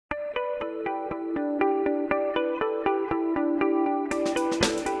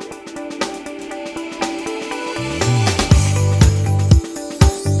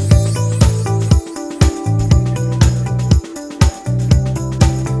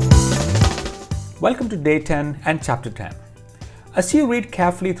Welcome to day 10 and chapter 10. As you read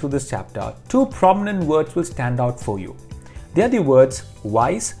carefully through this chapter, two prominent words will stand out for you. They are the words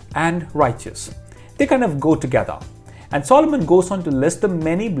wise and righteous. They kind of go together. And Solomon goes on to list the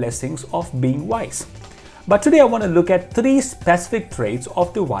many blessings of being wise. But today I want to look at three specific traits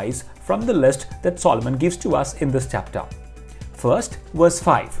of the wise from the list that Solomon gives to us in this chapter. First, verse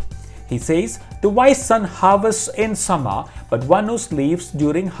 5. He says, "The wise son harvests in summer, but one who sleeps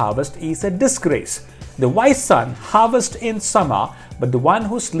during harvest is a disgrace." The wise son harvests in summer, but the one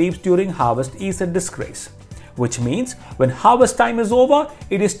who sleeps during harvest is a disgrace. Which means when harvest time is over,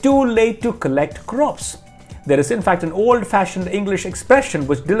 it is too late to collect crops. There is in fact an old-fashioned English expression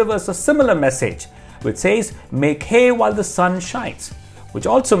which delivers a similar message, which says, "Make hay while the sun shines," which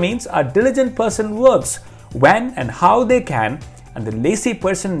also means a diligent person works when and how they can, and the lazy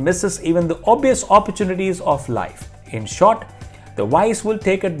person misses even the obvious opportunities of life. In short, the wise will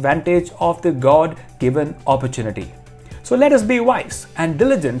take advantage of the God-given opportunity. So let us be wise and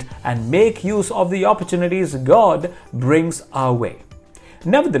diligent and make use of the opportunities God brings our way.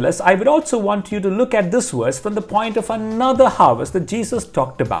 Nevertheless, I would also want you to look at this verse from the point of another harvest that Jesus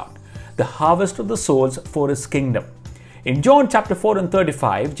talked about, the harvest of the souls for His kingdom. In John chapter 4 and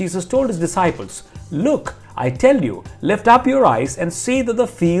 35, Jesus told His disciples, "Look, I tell you, lift up your eyes and see that the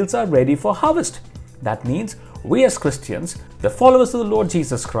fields are ready for harvest." That means we as Christians, the followers of the Lord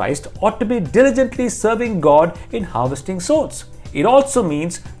Jesus Christ, ought to be diligently serving God in harvesting souls. It also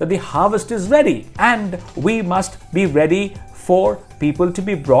means that the harvest is ready and we must be ready for people to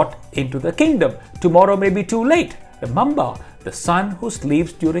be brought into the kingdom. Tomorrow may be too late. Remember, the son who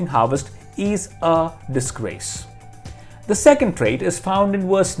sleeps during harvest is a disgrace. The second trait is found in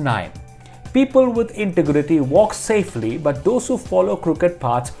verse 9. People with integrity walk safely, but those who follow crooked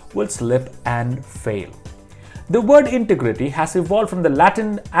paths will slip and fail. The word integrity has evolved from the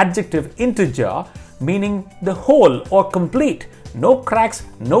Latin adjective integer, meaning the whole or complete. No cracks,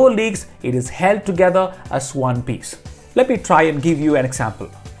 no leaks, it is held together as one piece. Let me try and give you an example.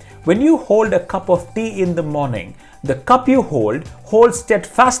 When you hold a cup of tea in the morning, the cup you hold holds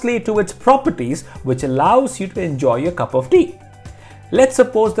steadfastly to its properties, which allows you to enjoy your cup of tea. Let's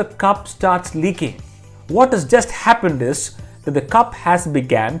suppose the cup starts leaking. What has just happened is that the cup has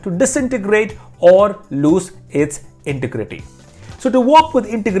begun to disintegrate or lose its integrity. So to walk with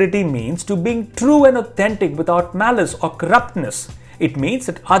integrity means to being true and authentic without malice or corruptness. It means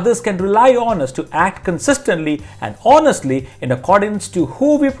that others can rely on us to act consistently and honestly in accordance to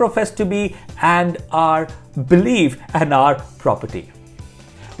who we profess to be and our belief and our property.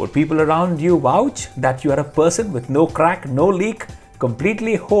 Would people around you vouch that you are a person with no crack, no leak,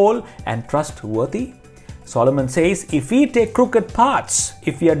 completely whole and trustworthy? Solomon says, if we take crooked paths,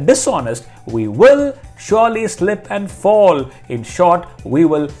 if we are dishonest, we will surely slip and fall. In short, we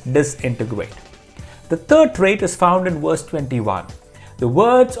will disintegrate. The third trait is found in verse 21. The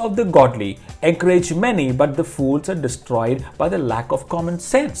words of the godly encourage many, but the fools are destroyed by the lack of common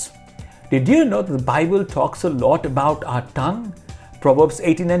sense. Did you know that the Bible talks a lot about our tongue? Proverbs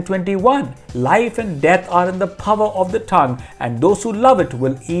 18 and 21, life and death are in the power of the tongue, and those who love it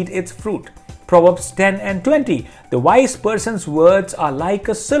will eat its fruit. Proverbs 10 and 20, the wise person's words are like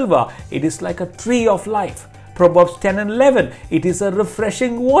a silver, it is like a tree of life. Proverbs 10 and 11, it is a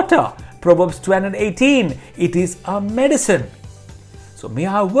refreshing water. Proverbs 12 and 18, it is a medicine. So may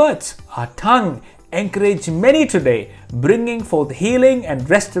our words, our tongue, encourage many today, bringing forth healing and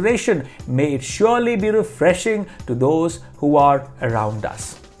restoration. May it surely be refreshing to those who are around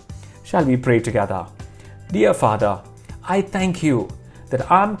us. Shall we pray together? Dear Father, I thank you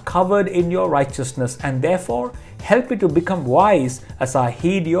that I'm covered in your righteousness, and therefore help me to become wise as I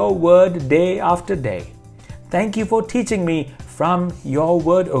heed your word day after day. Thank you for teaching me from your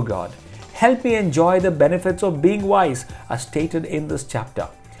word, O God. Help me enjoy the benefits of being wise as stated in this chapter,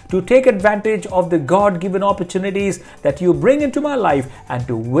 to take advantage of the God-given opportunities that you bring into my life and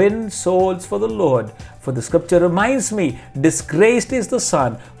to win souls for the Lord. For the scripture reminds me, disgraced is the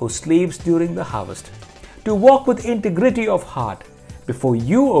son who sleeps during the harvest. To walk with integrity of heart before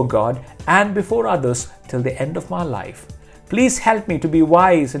you, O God, and before others till the end of my life. Please help me to be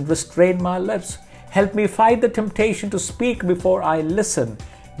wise and restrain my lips. Help me fight the temptation to speak before I listen.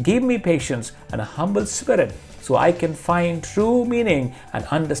 Give me patience and a humble spirit so I can find true meaning and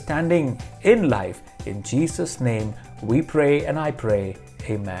understanding in life. In Jesus' name we pray and I pray.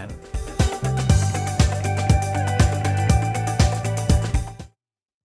 Amen.